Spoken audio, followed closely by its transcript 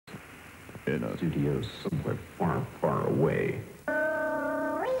in a studio somewhere far, far away.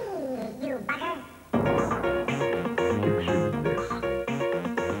 You bugger! Picture this.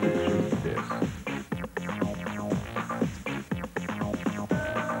 Picture this.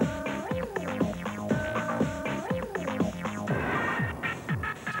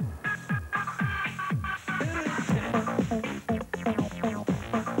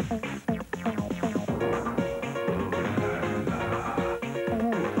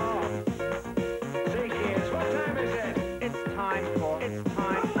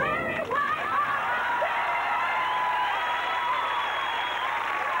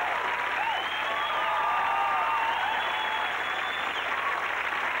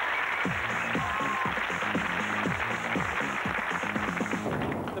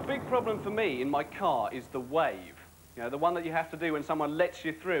 The big problem for me in my car is the wave. You know, the one that you have to do when someone lets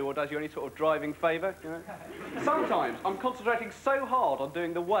you through or does you any sort of driving favour, you know. Sometimes I'm concentrating so hard on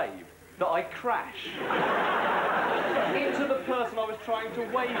doing the wave that I crash into the person I was trying to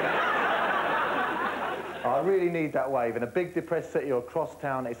wave at. I really need that wave. In a big depressed city or cross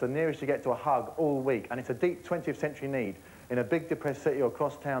town, it's the nearest you get to a hug all week, and it's a deep 20th century need. In a big depressed city or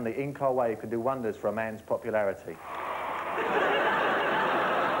cross town, the in-car wave can do wonders for a man's popularity.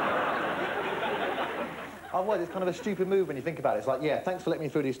 Otherwise, it's kind of a stupid move when you think about it. It's like, yeah, thanks for letting me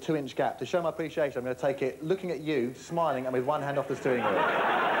through this 2-inch gap. To show my appreciation, I'm going to take it looking at you, smiling, and with one hand off the steering wheel.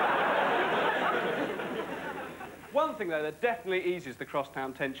 One thing, though, that definitely eases the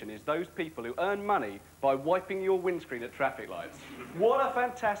cross-town tension is those people who earn money by wiping your windscreen at traffic lights. What a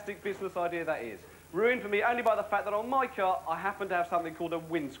fantastic business idea that is. Ruined for me only by the fact that on my car, I happen to have something called a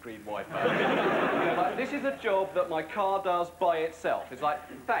windscreen wiper. You know, like, this is a job that my car does by itself. It's like,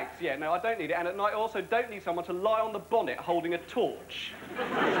 thanks, yeah, no, I don't need it. And at night, I also don't need someone to lie on the bonnet holding a torch. Although if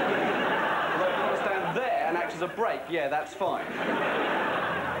you want to stand there and act as a brake, yeah, that's fine.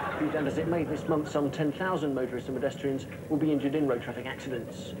 Be damned as it may, this month some 10,000 motorists and pedestrians will be injured in road traffic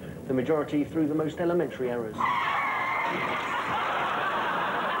accidents. The majority through the most elementary errors. The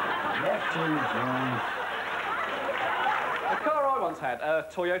car I once had, a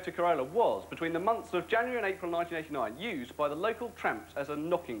Toyota Corolla, was, between the months of January and April 1989, used by the local tramps as a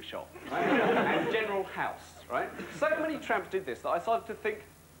knocking shop, right? And general house, right? So many tramps did this that I started to think,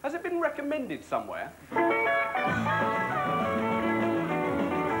 has it been recommended somewhere?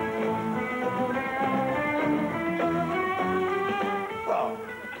 Well,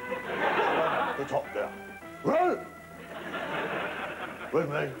 the top there. Well, with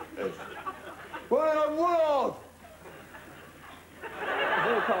me is... Well, world! Of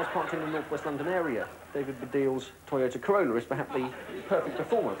all cars parked in the northwest London area, David Baddiel's Toyota Corolla is perhaps the perfect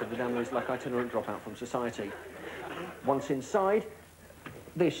performer for the Danleys like itinerant dropout from society. Once inside,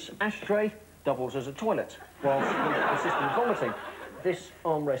 this ashtray doubles as a toilet, whilst persistent vomiting. This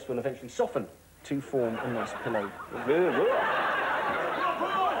armrest will eventually soften to form a nice pillow. Well,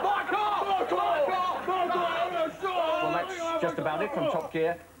 that's just about it from Top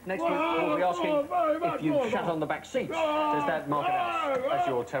Gear. Next week, we'll be asking if you've shat on the back seat. Does that mark it out as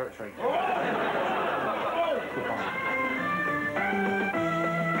your territory? Goodbye.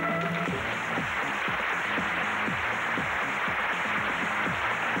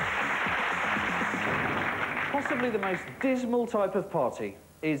 Possibly the most dismal type of party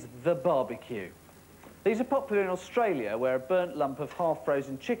is the barbecue. These are popular in Australia, where a burnt lump of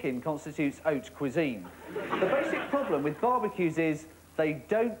half-frozen chicken constitutes haute cuisine. The basic problem with barbecues is they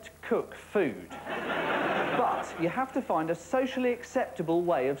don't cook food. But you have to find a socially acceptable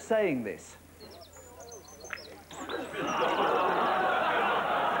way of saying this.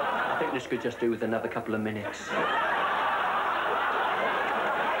 I think this could just do with another couple of minutes.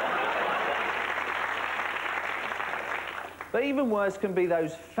 But even worse can be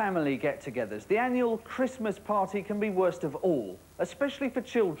those family get-togethers. The annual Christmas party can be worst of all, especially for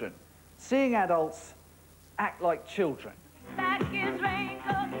children. Seeing adults act like children. Back is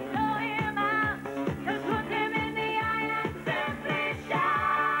raincoat, blow him out, just look him in the eye and simply shout.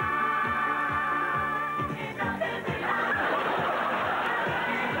 Enough is enough.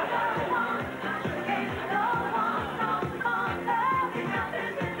 Ain't no one no more love. Enough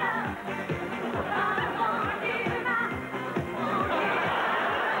is enough. I want you now.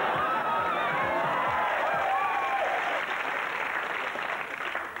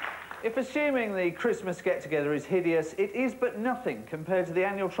 If assuming the Christmas get-together is hideous, it is but nothing compared to the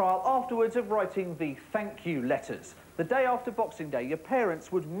annual trial afterwards of writing the thank you letters. The day after Boxing Day, your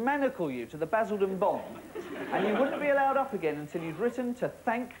parents would manacle you to the Basildon Bond, and you wouldn't be allowed up again until you'd written to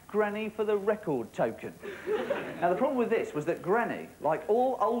thank Granny for the record token. Now, the problem with this was that Granny, like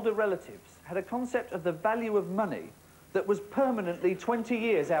all older relatives, had a concept of the value of money that was permanently 20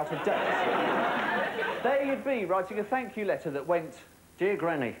 years out of date. There you'd be, writing a thank you letter that went, Dear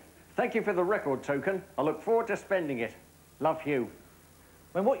Granny, thank you for the record token. I look forward to spending it. Love, Hugh.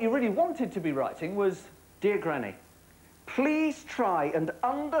 when what you really wanted to be writing was, Dear Granny, please try and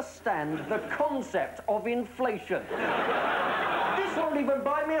understand the concept of inflation. This won't even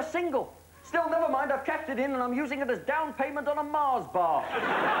buy me a single. Still, never mind, I've cashed it in and I'm using it as down payment on a Mars bar.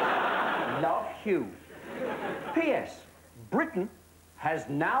 Love, Hugh. P.S. Britain has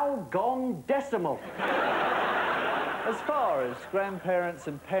now gone decimal. as far as grandparents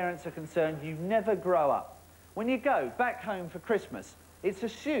and parents are concerned, you never grow up. When you go back home for Christmas, it's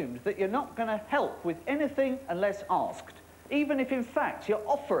assumed that you're not going to help with anything unless asked, even if, in fact, you're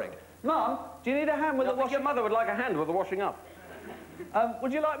offering. Mum, do you need a hand with the washing? Your mother would like a hand with the washing up.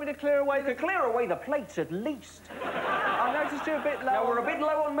 Would you like me to clear away To clear away the plates, at least. I noticed you're a bit low. Now, we're a bit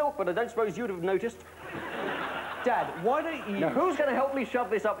low on milk, but I don't suppose you'd have noticed. Dad, why don't you... Now, who's going to help me shove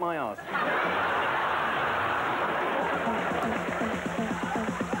this up my arse?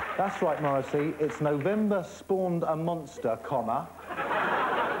 That's right, Morrissey. It's November spawned a monster, comma.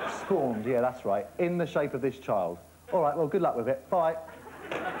 Spawned, yeah, that's right. In the shape of this child. All right, well, good luck with it. Bye.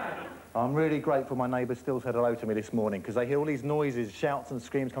 I'm really grateful my neighbours still said hello to me this morning, because they hear all these noises, shouts and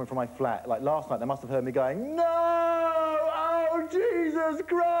screams coming from my flat. Like last night, they must have heard me going, no! Oh, Jesus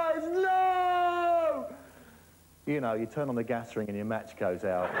Christ, no! You know, you turn on the gas ring and your match goes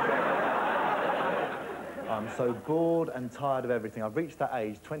out. I'm so bored and tired of everything. I've reached that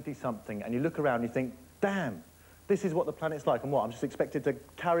age, 20-something, and you look around and you think, damn, this is what the planet's like, and what, I'm just expected to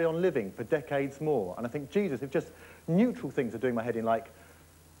carry on living for decades more. And I think, Jesus, if just neutral things are doing my head in, like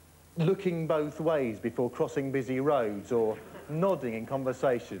looking both ways before crossing busy roads, or nodding in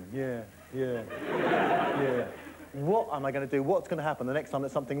conversation. Yeah, yeah, yeah. What am I going to do? What's going to happen the next time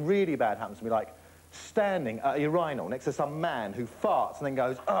that something really bad happens to me, like standing at a urinal next to some man who farts and then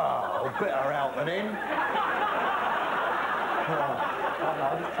goes, oh, better out than in.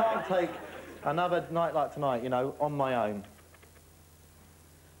 I just can't take another night like tonight, you know, on my own.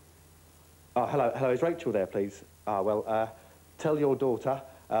 Oh, hello, is Rachel there, please? Well, tell your daughter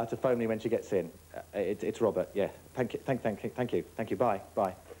to phone me when she gets in. It's Robert, yeah. Thank you, bye.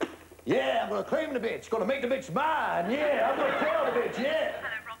 Yeah, I'm gonna claim the bitch. Gonna make the bitch mine. Yeah, I'm gonna tell the bitch. Yeah.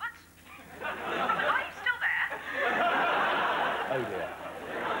 Hello, Robert. Are you still there? Oh, dear.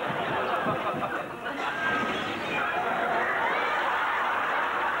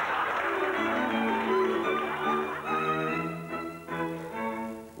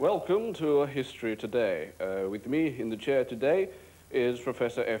 Welcome to History Today. With me in the chair today is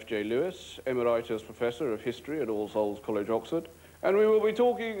Professor F.J. Lewis, Emeritus Professor of History at All Souls College, Oxford, and we will be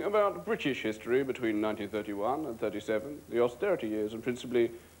talking about British history between 1931 and 37, the austerity years, and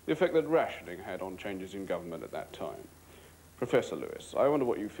principally the effect that rationing had on changes in government at that time. Professor Lewis, I wonder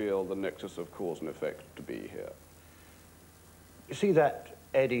what you feel the nexus of cause and effect to be here. You see that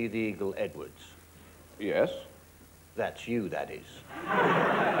Eddie the Eagle Edwards? Yes? That's you, that is.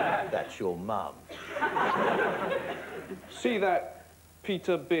 That's your mum. See that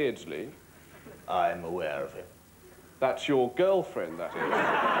Peter Beardsley? I'm aware of him. That's your girlfriend, that is.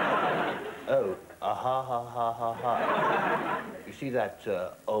 Oh, ha. You see that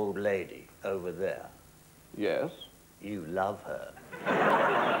old lady over there? Yes? You love her.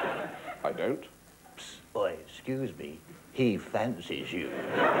 I don't. Psst, boy, excuse me. He fancies you.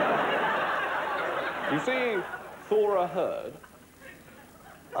 You see Thora Hird?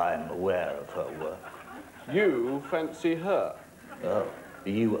 I'm aware of her work. You fancy her? Oh,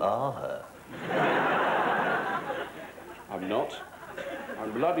 you are her. I'm not.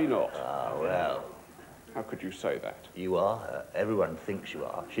 I'm bloody not. Ah, well, How could you say that? you are her. Everyone thinks you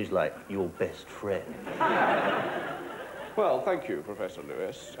are. She's like your best friend. Well, thank you, Professor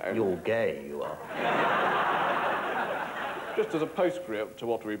Lewis. And You're gay, you are. just as a postscript to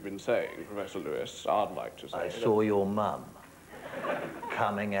what we've been saying, Professor Lewis, I'd like to say I that- saw your mum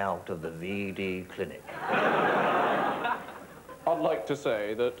coming out of the VD clinic. I'd like to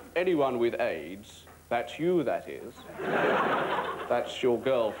say that anyone with AIDS, that's you, that is, that's your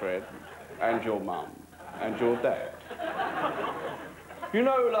girlfriend and your mum and your dad. You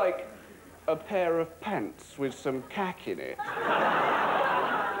know, like a pair of pants with some cack in it.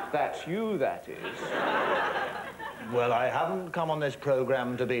 That's you, that is. Well, I haven't come on this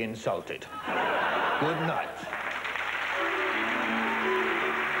programme to be insulted. Good night.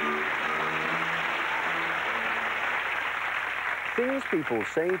 Things people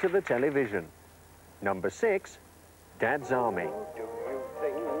say to the television. Number 6, Dad's Army.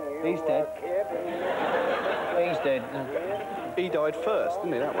 He's dead. He's dead. He died first,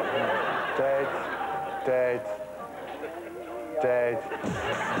 didn't he, that one? Dead. dead.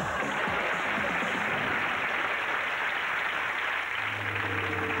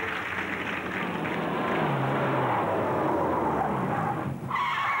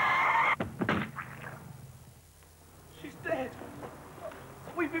 She's dead.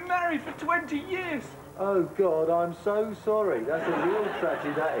 We've been married for 20 years. Oh, God, I'm so sorry. That's a real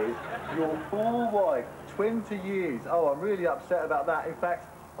tragedy, that is. Your poor wife, 20 years. Oh, I'm really upset about that. In fact,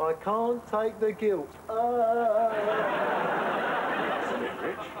 I can't take the guilt.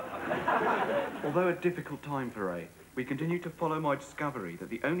 Although a difficult time for Ray, we continued to follow my discovery that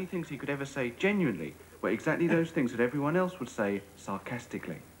the only things he could ever say genuinely were exactly those things that everyone else would say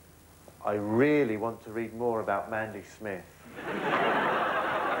sarcastically. I really want to read more about Mandy Smith.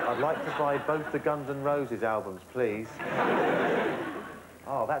 I'd like to buy both the Guns N' Roses albums, please.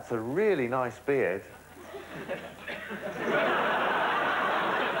 Oh, that's a really nice beard.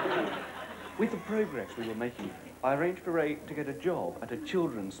 With the progress we were making, I arranged for Ray to get a job at a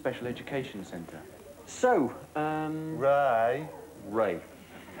children's special education centre. So, Ray.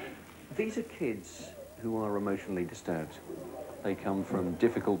 these are kids who are emotionally disturbed. They come from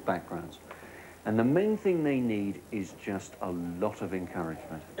difficult backgrounds. And the main thing they need is just a lot of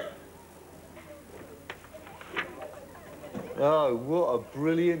encouragement. Oh, what a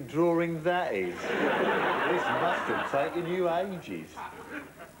brilliant drawing that is. This must have taken you ages.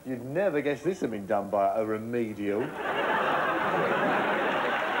 You'd never guess this had been done by a remedial.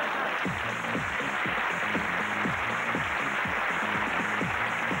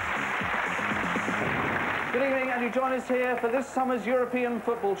 Good evening, and you join us here for this summer's European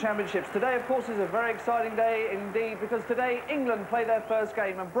Football Championships. Today, of course, is a very exciting day indeed, because today England play their first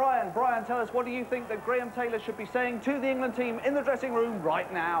game. And Brian, tell us, what do you think that Graham Taylor should be saying to the England team in the dressing room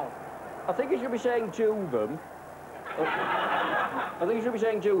right now? I think he should be saying to them,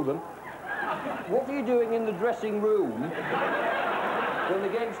 what are you doing in the dressing room when the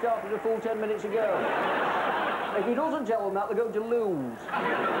game started a full 10 minutes ago? If he doesn't tell them that, they're going to lose.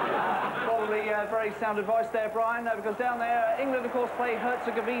 Probably very sound advice there, Brian, because down there, England, of course, play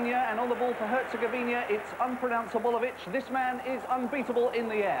Herzegovina, and on the ball for Herzegovina, it's unpronounceable-ovich. This man is unbeatable in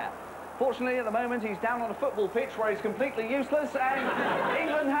the air. Fortunately, at the moment, he's down on a football pitch where he's completely useless, and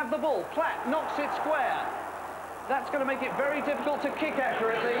England have the ball. Platt knocks it square. That's going to make it very difficult to kick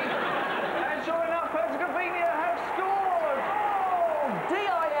accurately. And sure enough, Herzegovina have scored! Oh,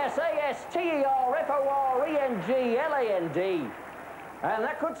 D-I-S-A-S-T-E-R-F-O-R-E-N-G-L-A-N-D. And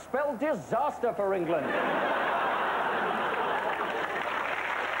that could spell disaster for England.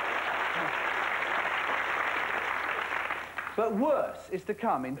 But worse is to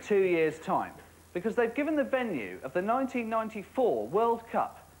come in 2 years' time, because they've given the venue of the 1994 World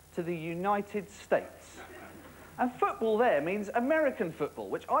Cup to the United States. And football there means American football,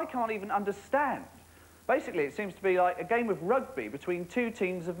 which I can't even understand. Basically, it seems to be like a game of rugby between two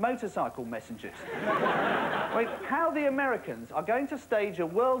teams of motorcycle messengers. Wait, how the Americans are going to stage a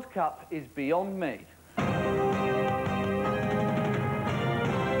World Cup is beyond me.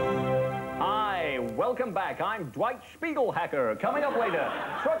 Hi, welcome back. I'm Dwight Spiegelhacker. Coming up later,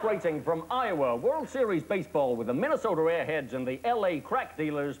 truck racing from Iowa, World Series baseball with the Minnesota Airheads and the LA Crack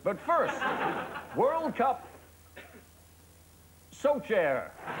Dealers. But first, World Cup Socher.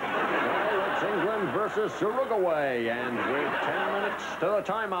 Well, it's England versus Uruguay, and with 10 minutes to the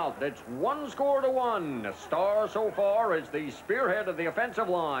timeout, it's 1-1. The star so far is the spearhead of the offensive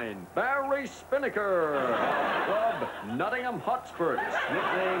line, Barry Spinnaker. Club Nottingham Hotspurs,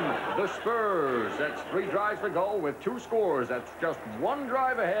 nicknamed the Spurs. That's 3 drives for goal with 2 scores. That's just 1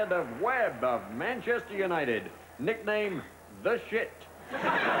 drive ahead of Webb of Manchester United, nicknamed the Shit.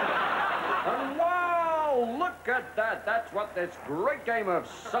 And wow, look at that. That's what this great game of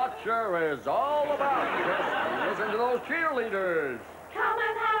soccer is all about. Just listen to those cheerleaders. Come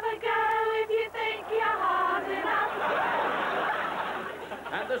and have a go if you think you're hard enough.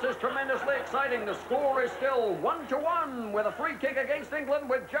 And this is tremendously exciting. The score is still 1-1 with a free kick against England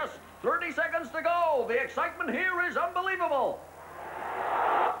with just 30 seconds to go. The excitement here is unbelievable.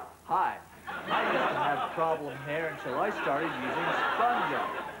 Hi, I didn't have problem hair until I started using Sponge.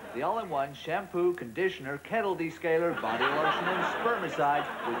 The all-in-one shampoo, conditioner, kettle descaler, body lotion, and spermicide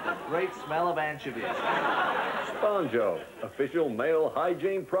with the great smell of anchovies. Sponjo, official male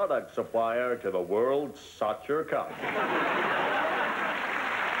hygiene product supplier to the World Soccer Cup.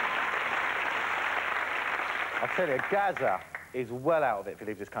 I tell you, Gaza is well out of it if he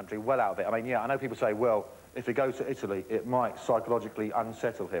leaves this country, well out of it. I mean, yeah, I know people say, well, if he goes to Italy, it might psychologically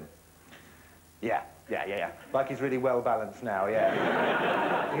unsettle him. Yeah. Like he's really well balanced now,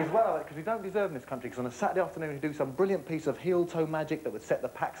 yeah. He's well out of it because we don't deserve in this country, because on a Saturday afternoon he'd do some brilliant piece of heel-toe magic that would set the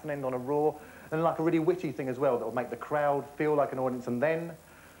Paxton end on a roar, And like a really witty thing as well that will make the crowd feel like an audience, and then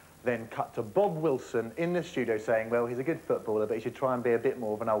cut to Bob Wilson in the studio saying, well, he's a good footballer, but he should try and be a bit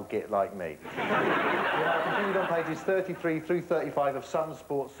more of an old git like me. You know, I continued on pages 33 through 35 of Sun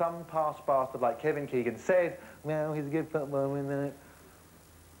Sports. Some past bastard like Kevin Keegan said, well, he's a good footballer, isn't it?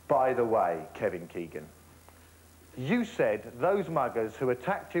 By the way, Kevin Keegan, you said those muggers who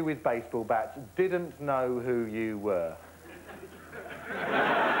attacked you with baseball bats didn't know who you were.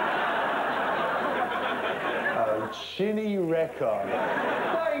 Oh, chinny reckon.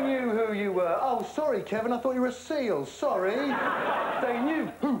 They knew who you were. Oh, sorry, Kevin, I thought you were a seal. Sorry. They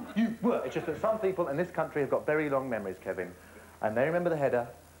knew who you were. It's just that some people in this country have got very long memories, Kevin, and they remember the header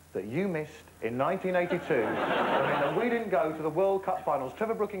that you missed in 1982. I mean, that we didn't go to the World Cup finals.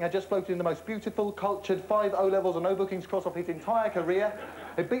 Trevor Brooking had just floated in the most beautiful, cultured 5 O-levels and no bookings cross off his entire career.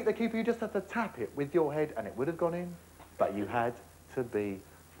 It beat the keeper. You just had to tap it with your head and it would have gone in. But you had to be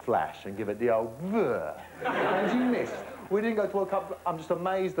flash and give it the old brr. And you missed. We didn't go to World Cup. I'm just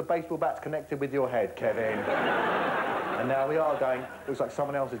amazed the baseball bat's connected with your head, Kevin. And now we are going. Looks like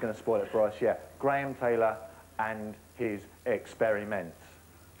someone else is going to spoil it for us. Yeah, Graham Taylor and his experiments.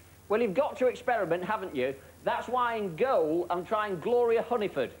 Well, you've got to experiment, haven't you? That's why in goal, I'm trying Gloria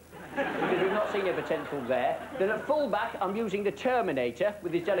Hunniford, because we've not seen her potential there. Then at full-back, I'm using the Terminator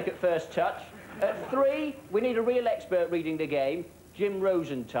with his delicate first touch. At 3, we need a real expert reading the game, Jim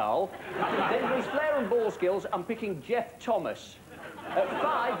Rosenthal. Then for his flair and ball skills, I'm picking Jeff Thomas. At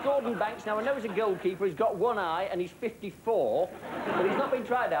 5, Gordon Banks. Now, I know he's a goalkeeper, he's got one eye, and he's 54, but he's not been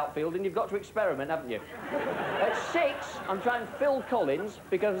tried outfield, and you've got to experiment, haven't you? At 6, I'm trying Phil Collins,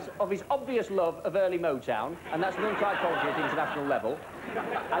 because of his obvious love of early Motown, and that's an untried quality at international level.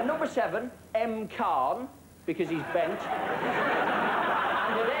 And number 7, M. Khan, because he's bent.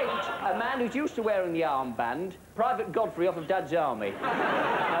 And at 8, a man who's used to wearing the armband, Private Godfrey off of Dad's Army.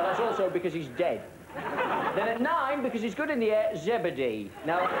 Now, that's also because he's dead. Then at 9, because he's good in the air, Zebedee.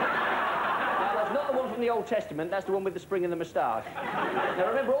 Now, that's not the one from the Old Testament, that's the one with the spring in the moustache. Now,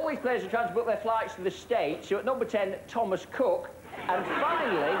 remember, all these players are trying to book their flights to the States, so at number 10, Thomas Cook, and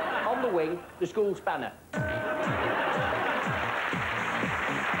finally, on the wing, the school spanner.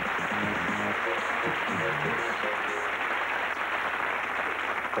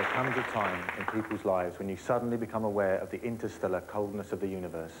 There comes a time in people's lives when you suddenly become aware of the interstellar coldness of the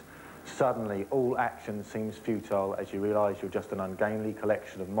universe. Suddenly, all action seems futile as you realise you're just an ungainly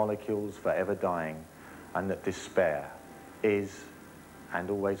collection of molecules forever dying, and that despair is, and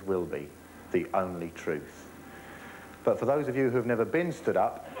always will be, the only truth. But for those of you who've never been stood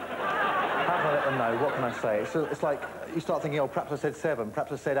up, how can I let them know? What can I say? It's like you start thinking, oh, perhaps I said 7,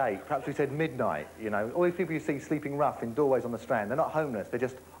 perhaps I said 8, perhaps we said midnight, you know. All these people you see sleeping rough in doorways on the Strand, they're not homeless, they're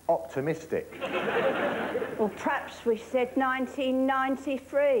just optimistic. Well, perhaps we said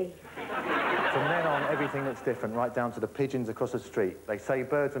 1993. From then on, everything looks different, right down to the pigeons across the street. They say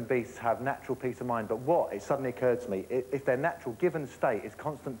birds and beasts have natural peace of mind, but what? It suddenly occurred to me, if their natural given state is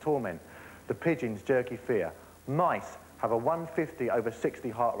constant torment, the pigeons jerky fear. Mice have a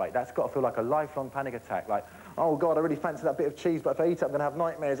 150/60 heart rate. That's got to feel like a lifelong panic attack, like, oh, God, I really fancy that bit of cheese, but if I eat it, I'm going to have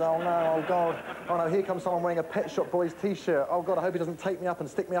nightmares. Oh, no, oh, God. Oh, no, here comes someone wearing a Pet Shop Boys T-shirt. Oh, God, I hope he doesn't take me up and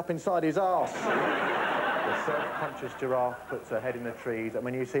stick me up inside his arse. The self-conscious giraffe puts her head in the trees, and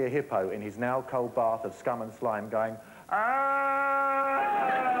when you see a hippo in his now cold bath of scum and slime going,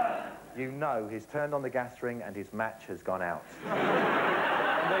 ah, you know he's turned on the gas ring and his match has gone out.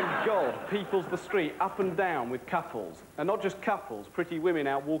 And then God peoples the street up and down with couples. And not just couples, pretty women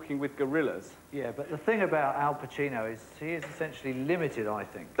out walking with gorillas. Yeah, but the thing about Al Pacino is he is essentially limited, I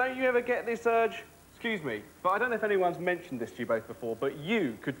think. Don't you ever get this urge? Excuse me, but I don't know if anyone's mentioned this to you both before, but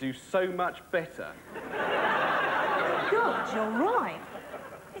you could do so much better. God, you're right.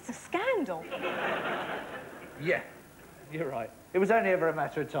 It's a scandal. Yeah, you're right. It was only ever a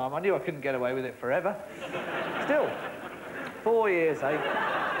matter of time. I knew I couldn't get away with it forever. Still, 4 years, eh?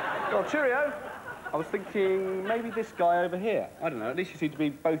 Well, cheerio. I was thinking maybe this guy over here. I don't know, at least you seem to be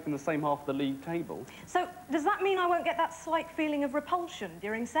both in the same half of the league table. So, does that mean I won't get that slight feeling of repulsion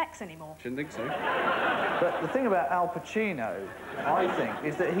during sex anymore? Shouldn't think so. But the thing about Al Pacino, I think,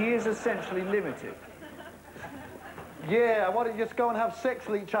 is that he is essentially limited. Yeah, why don't you just go and have sex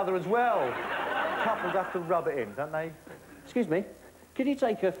with each other as well? Couples have to rub it in, don't they? Excuse me, could you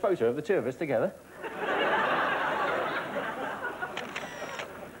take a photo of the two of us together?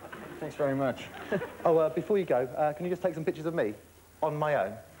 Thanks very much. Oh, before you go, can you just take some pictures of me? On my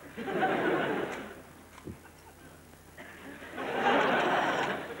own.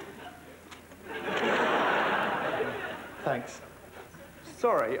 Thanks.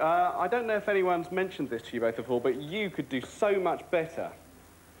 Sorry, I don't know if anyone's mentioned this to you both before, but you could do so much better.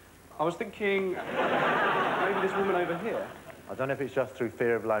 I was thinking maybe this woman over here. I don't know if it's just through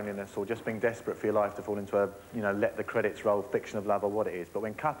fear of loneliness or just being desperate for your life to fall into a, you know, let the credits roll fiction of love or what it is, but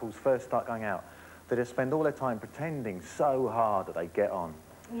when couples first start going out, they just spend all their time pretending so hard that they get on.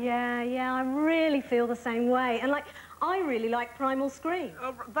 Yeah, I really feel the same way. And, like, I really like Primal Scream.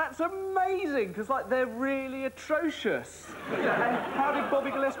 Oh, that's amazing, because, like, they're really atrocious. And how did Bobby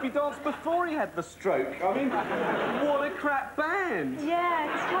Gillespie dance before he had the stroke? I mean, what a crap band. Yeah,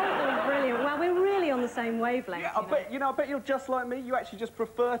 totally brilliant. Well, we're really on the same wavelength. Yeah, I bet you're just like me. You actually just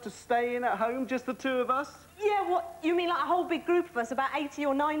prefer to stay in at home, just the two of us? Yeah, what, you mean like a whole big group of us, about 80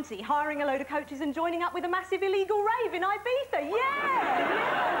 or 90, hiring a load of coaches and joining up with a massive illegal rave in Ibiza?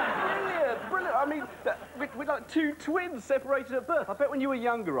 Yeah! Brilliant. I mean, we're like two twins separated at birth. I bet when you were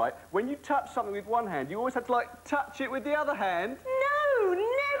younger, right, when you touched something with one hand, you always had to, like, touch it with the other hand. No,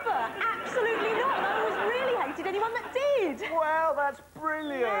 never! Absolutely not. And I always really hated anyone that did. Wow, that's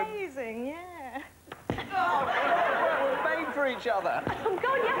brilliant. Amazing, yeah. Oh, we're made for each other. Oh,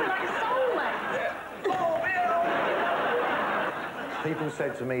 God, yeah, we're like soulmates. Yeah. Oh, People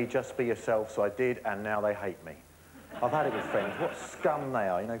said to me, just be yourself, so I did, and now they hate me. I've had it with friends. What scum they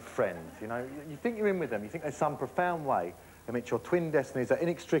are, you know, friends. You know, you think you're in with them, you think there's some profound way in which your twin destinies are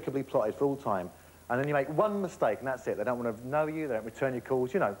inextricably plotted for all time, and then you make one mistake, and that's it. They don't want to know you, they don't return your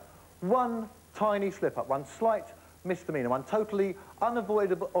calls, you know. One tiny slip-up, one slight misdemeanor, one totally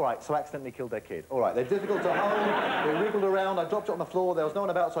unavoidable... All right, so accidentally killed their kid. All right, they're difficult to hold, they wriggled around, I dropped it on the floor, there was no one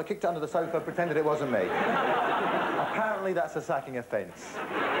about, so I kicked it under the sofa, pretended it wasn't me. Apparently that's a sacking offence.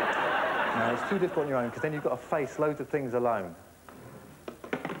 No, it's too difficult on your own, because then you've got to face loads of things alone.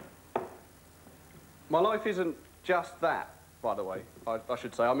 My life isn't just that, by the way, I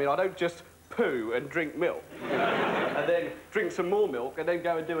should say. I mean, I don't just poo and drink milk, you know, and then drink some more milk, and then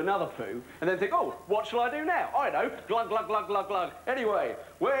go and do another poo, and then think, oh, what shall I do now? I know, glug, glug, glug, glug, glug. Anyway,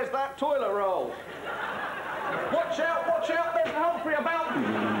 where's that toilet roll? Watch out, there's a Humphrey about.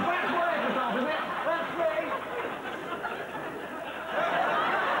 That's where it's off, is it? That's me.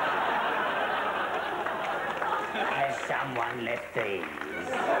 Has someone left these?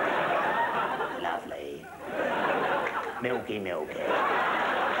 Lovely. Milky, milky.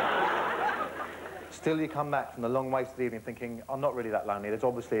 Still, you come back from the long waste of the evening thinking, I'm not really that lonely. There's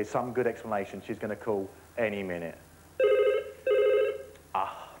obviously some good explanation. She's going to call any minute.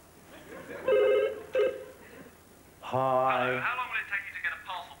 Ah. Hi. Hello, how long will it take you to get a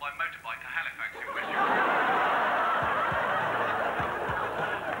parcel by motorbike to Halifax in West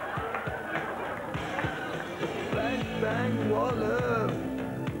Bang, bang, wallop.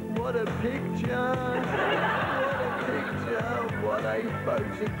 What a picture. What a picture. What a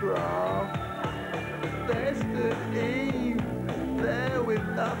photograph. There stood Eve, there with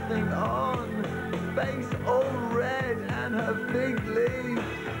nothing on, face all red and her fig leaf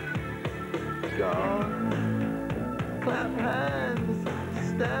gone. Clap hands,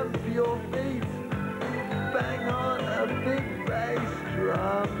 stamp your feet, bang on a big bass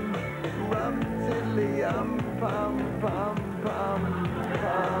drum, rum tiddly pum pum pum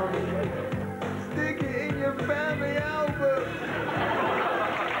pum. Stick it in your family album.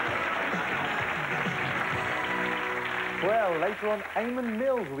 Well, later on, Eamon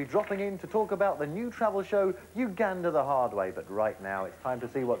Mills will be dropping in to talk about the new travel show, Uganda the Hard Way. But right now, it's time to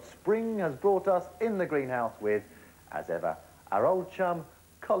see what spring has brought us in the greenhouse with, as ever, our old chum,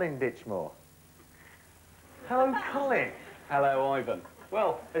 Colin Ditchmore. Hello, Colin. Hello, Ivan.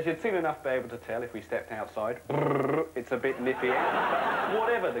 Well, as you'd soon enough be able to tell if we stepped outside, it's a bit nippy out. But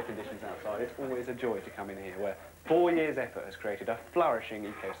whatever the conditions outside, it's always a joy to come in here, where 4 years' effort has created a flourishing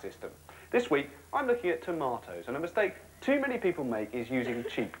ecosystem. This week, I'm looking at tomatoes, and a mistake too many people make is using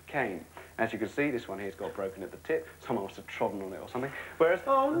cheap cane. As you can see, this one here's got broken at the tip. Someone must have trodden on it or something. Whereas...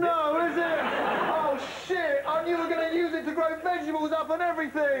 Oh, no, is it? Oh, shit! I knew we were going to use it to grow vegetables up and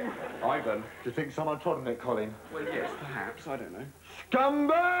everything! Ivan. Do you think someone trod on it, Colin? Well, yes, perhaps. I don't know.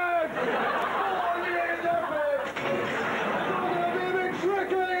 Scumbag! 4 years effort! It's all going to be a bit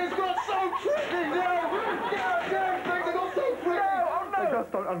tricky! It's got so tricky now! God damn things have got so tricky! I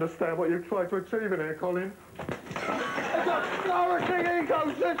just don't understand what you're trying to achieve in here, Colin. It's a flourishing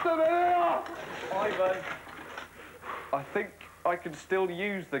ecosystem in here! Ivan, I think I can still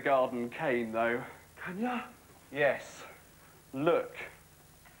use the garden cane, though. Can ya? Yes. Look.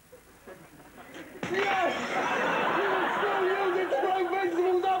 Yes! You can still use it to grow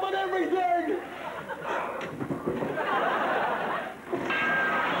vegetables up and everything!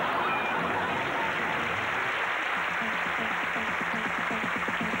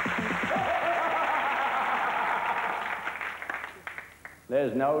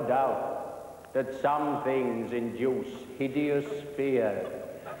 There's no doubt that some things induce hideous fear.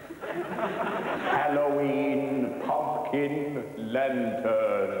 Halloween pumpkin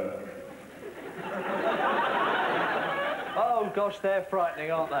lantern. Oh, gosh, they're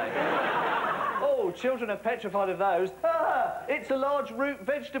frightening, aren't they? Oh, children are petrified of those. Ah, it's a large root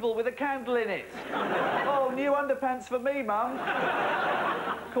vegetable with a candle in it. Oh, new underpants for me, Mum.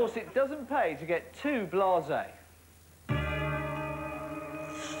 Of course, it doesn't pay to get too blasé.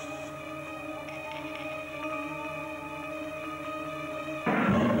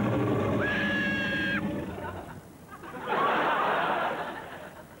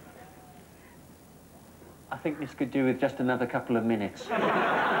 I think this could do with just another couple of minutes.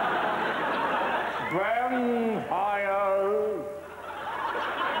 Vampire!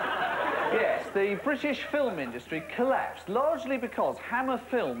 Yes, the British film industry collapsed largely because Hammer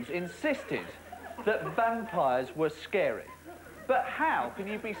Films insisted that vampires were scary. But how can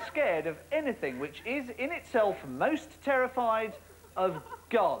you be scared of anything which is in itself most terrified of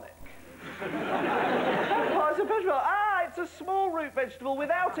garlic? Vampires are petrified. Ah, it's a small root vegetable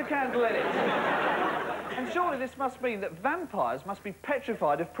without a candle in it. And surely this must mean that vampires must be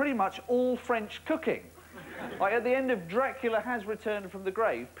petrified of pretty much all French cooking. Like at the end of Dracula Has Returned from the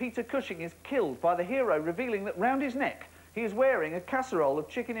Grave, Peter Cushing is killed by the hero, revealing that round his neck he is wearing a casserole of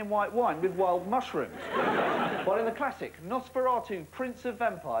chicken in white wine with wild mushrooms. While in the classic Nosferatu, Prince of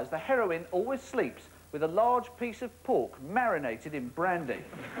Vampires, the heroine always sleeps with a large piece of pork marinated in brandy.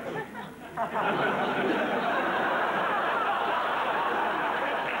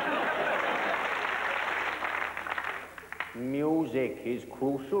 Music is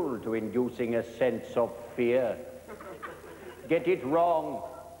crucial to inducing a sense of fear. Get it wrong,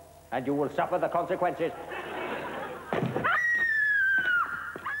 and you will suffer the consequences.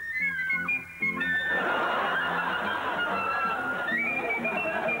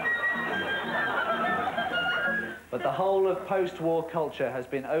 But the whole of post-war culture has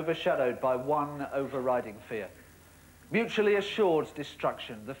been overshadowed by one overriding fear. Mutually assured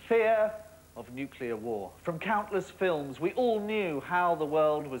destruction, the fear of nuclear war. From countless films, we all knew how the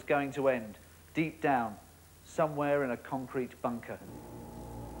world was going to end, deep down, somewhere in a concrete bunker.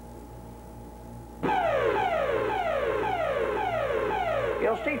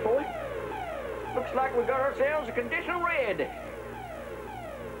 Yo, Steve boy, looks like we got ourselves a condition red.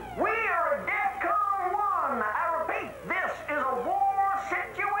 We are at DEFCON 1. I repeat, this is a war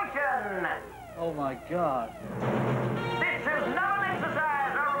situation. Oh my God. This is not an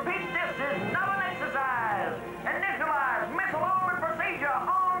exercise. I repeat, this is not an exercise. Initialize missile armor procedure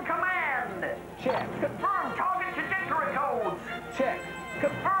on command. Check. Confirm target trajectory codes. Check.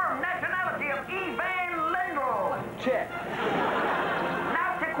 Confirm nationality of Evan Lendl. Check.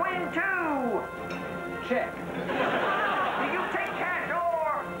 Queen 2. Check. Do you take cash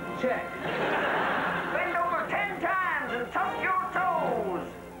or? Check. Bend over 10 times and tuck your toes.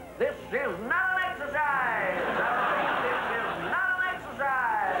 This is not an exercise. I repeat, this is not an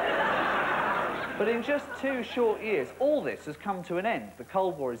exercise. But in just 2 short years, all this has come to an end. The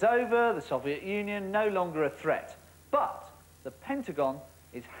Cold War is over, the Soviet Union no longer a threat. But the Pentagon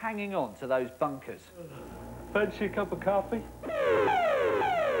is hanging on to those bunkers. Fancy a cup of coffee?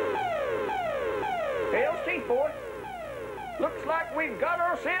 Well, Steve boy, looks like we've got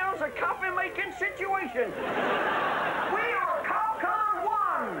ourselves a coffee-making situation. We are COPCON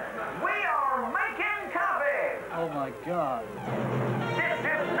 1. We are making coffee. Oh my God. This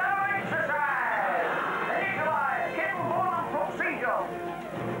is no exercise. Initialize kettle boiling procedure.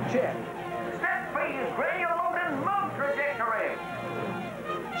 Check. Step phase granulotin mode trajectory.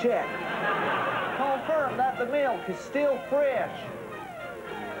 Check. Confirm that the milk is still fresh.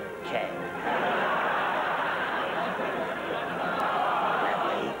 Check.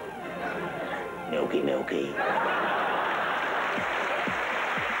 Milky, milky.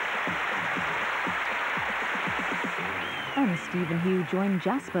 And Stephen Hugh joined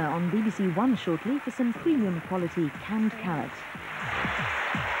Jasper on BBC One shortly for some premium quality canned carrot.